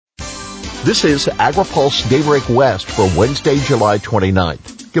This is AgriPulse Daybreak West for Wednesday, July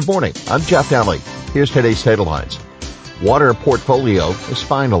 29th. Good morning. I'm Jeff Daly. Here's today's headlines. Water portfolio is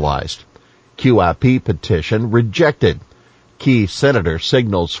finalized. QIP petition rejected. Key senator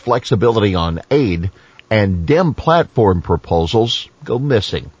signals flexibility on aid, and Dem platform proposals go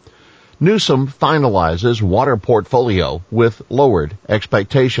missing. Newsom finalizes water portfolio with lowered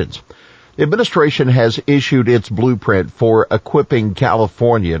expectations. The administration has issued its blueprint for equipping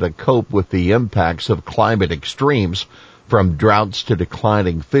California to cope with the impacts of climate extremes, from droughts to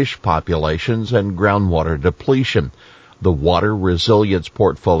declining fish populations and groundwater depletion. The Water Resilience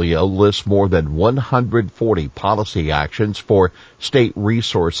Portfolio lists more than 140 policy actions for state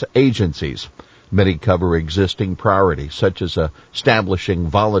resource agencies. Many cover existing priorities, such as establishing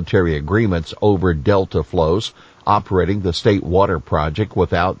voluntary agreements over delta flows, operating the state water project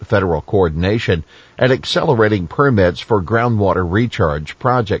without federal coordination, and accelerating permits for groundwater recharge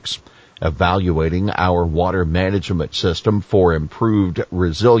projects. Evaluating our water management system for improved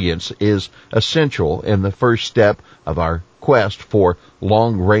resilience is essential in the first step of our quest for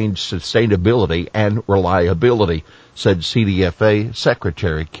long-range sustainability and reliability, said CDFA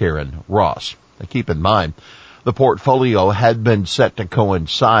Secretary Karen Ross. Now, keep in mind, the portfolio had been set to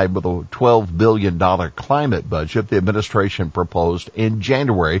coincide with a $12 billion climate budget the administration proposed in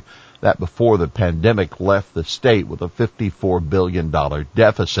January, that before the pandemic left the state with a $54 billion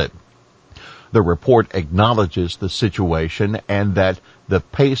deficit. The report acknowledges the situation and that the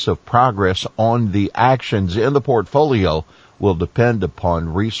pace of progress on the actions in the portfolio will depend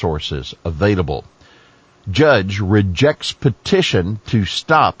upon resources available. Judge rejects petition to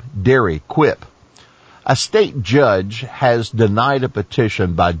stop dairy quip. A state judge has denied a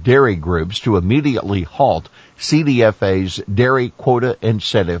petition by dairy groups to immediately halt CDFA's dairy quota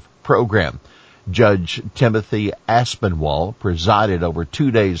incentive program. Judge Timothy Aspinwall presided over 2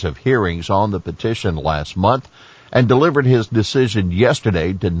 days of hearings on the petition last month and delivered his decision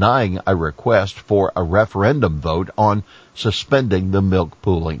yesterday, denying a request for a referendum vote on suspending the milk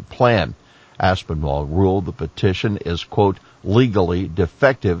pooling plan. Aspinwall ruled the petition is, quote, legally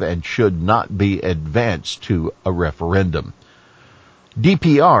defective and should not be advanced to a referendum.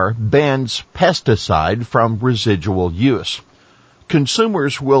 DPR bans pesticide from residual use.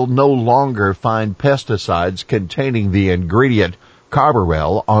 Consumers will no longer find pesticides containing the ingredient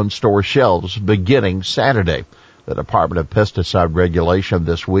carbaryl on store shelves beginning Saturday. The Department of Pesticide Regulation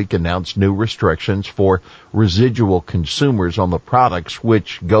this week announced new restrictions for residual consumers on the products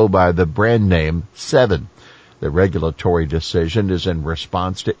which go by the brand name 7. The regulatory decision is in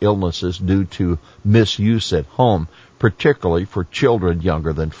response to illnesses due to misuse at home, particularly for children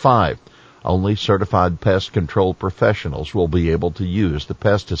younger than 5. Only certified pest control professionals will be able to use the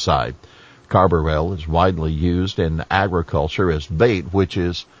pesticide. Carbaryl is widely used in agriculture as bait, which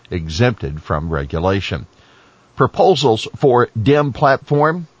is exempted from regulation. Proposals for Dem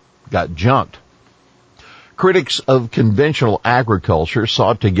platform got junked. Critics of conventional agriculture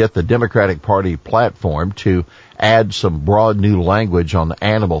sought to get the Democratic Party platform to add some broad new language on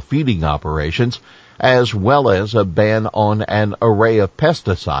animal feeding operations, as well as a ban on an array of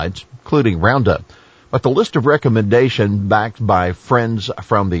pesticides, including Roundup. But the list of recommendations backed by Friends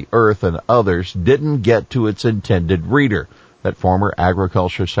from the Earth and others didn't get to its intended reader, that former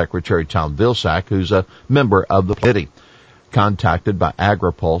Agriculture Secretary Tom Vilsack, who's a member of the committee. Contacted by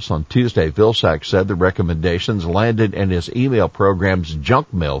AgriPulse on Tuesday, Vilsack said the recommendations landed in his email program's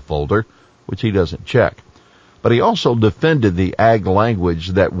junk mail folder, which he doesn't check. But he also defended the ag language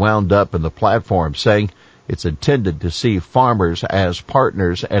that wound up in the platform, saying it's intended to see farmers as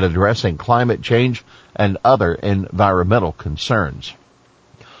partners in addressing climate change and other environmental concerns.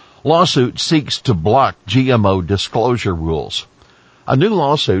 Lawsuit seeks to block GMO disclosure rules. A new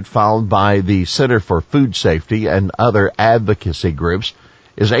lawsuit filed by the Center for Food Safety and other advocacy groups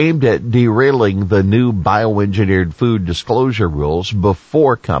is aimed at derailing the new bioengineered food disclosure rules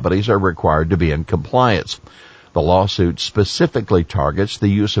before companies are required to be in compliance. The lawsuit specifically targets the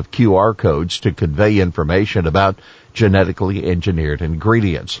use of QR codes to convey information about genetically engineered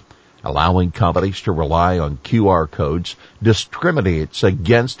ingredients. Allowing companies to rely on QR codes discriminates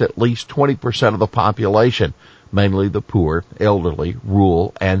against at least 20% of the population, mainly the poor, elderly,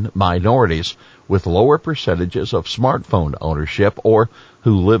 rural, and minorities, with lower percentages of smartphone ownership or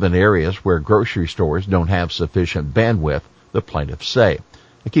who live in areas where grocery stores don't have sufficient bandwidth, the plaintiffs say.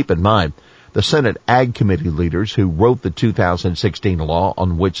 Now, keep in mind, the Senate Ag Committee leaders who wrote the 2016 law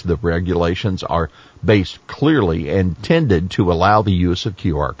on which the regulations are based clearly intended to allow the use of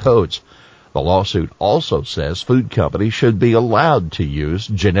QR codes. The lawsuit also says food companies should be allowed to use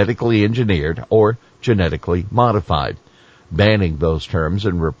genetically engineered or genetically modified. Banning those terms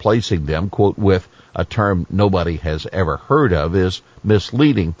and replacing them, quote, with a term nobody has ever heard of is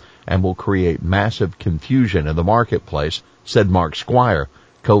misleading and will create massive confusion in the marketplace, said Mark Squire,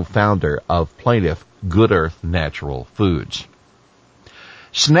 co-founder of plaintiff Good Earth Natural Foods.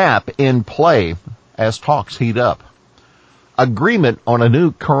 SNAP in play as talks heat up. Agreement on a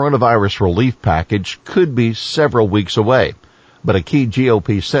new coronavirus relief package could be several weeks away, but a key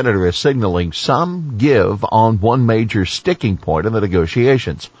GOP senator is signaling some give on one major sticking point in the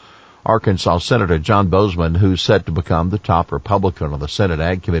negotiations. Arkansas Senator John Boozman, who's set to become the top Republican on the Senate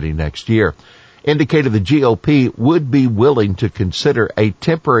Ag Committee next year, indicated the GOP would be willing to consider a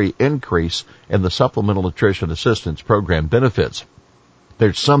temporary increase in the Supplemental Nutrition Assistance Program benefits.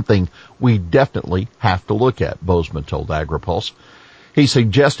 There's something we definitely have to look at, Boozman told AgriPulse. He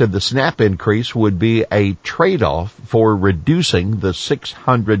suggested the SNAP increase would be a trade-off for reducing the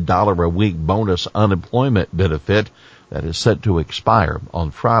 $600 a week bonus unemployment benefit that is set to expire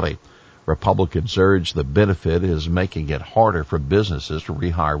on Friday. Republicans urge the benefit is making it harder for businesses to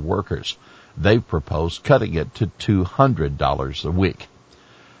rehire workers. They've proposed cutting it to $200 a week.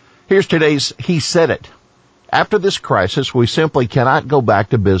 Here's today's He Said It. After this crisis, we simply cannot go back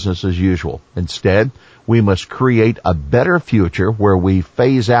to business as usual. Instead, we must create a better future where we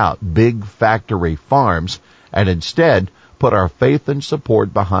phase out big factory farms and instead put our faith and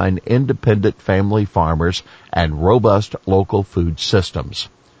support behind independent family farmers and robust local food systems.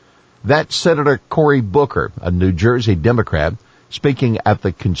 That's Senator Cory Booker, a New Jersey Democrat, speaking at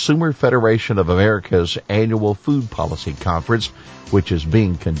the Consumer Federation of America's annual food policy conference, which is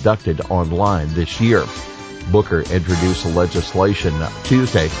being conducted online this year. Booker introduced legislation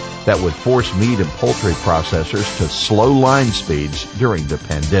Tuesday that would force meat and poultry processors to slow line speeds during the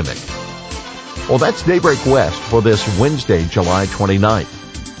pandemic. Well, that's Daybreak West for this Wednesday, July 29th.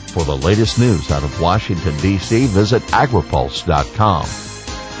 For the latest news out of Washington, D.C., visit agripulse.com.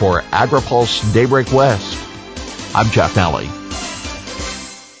 For AgriPulse Daybreak West, I'm Jeff Nally.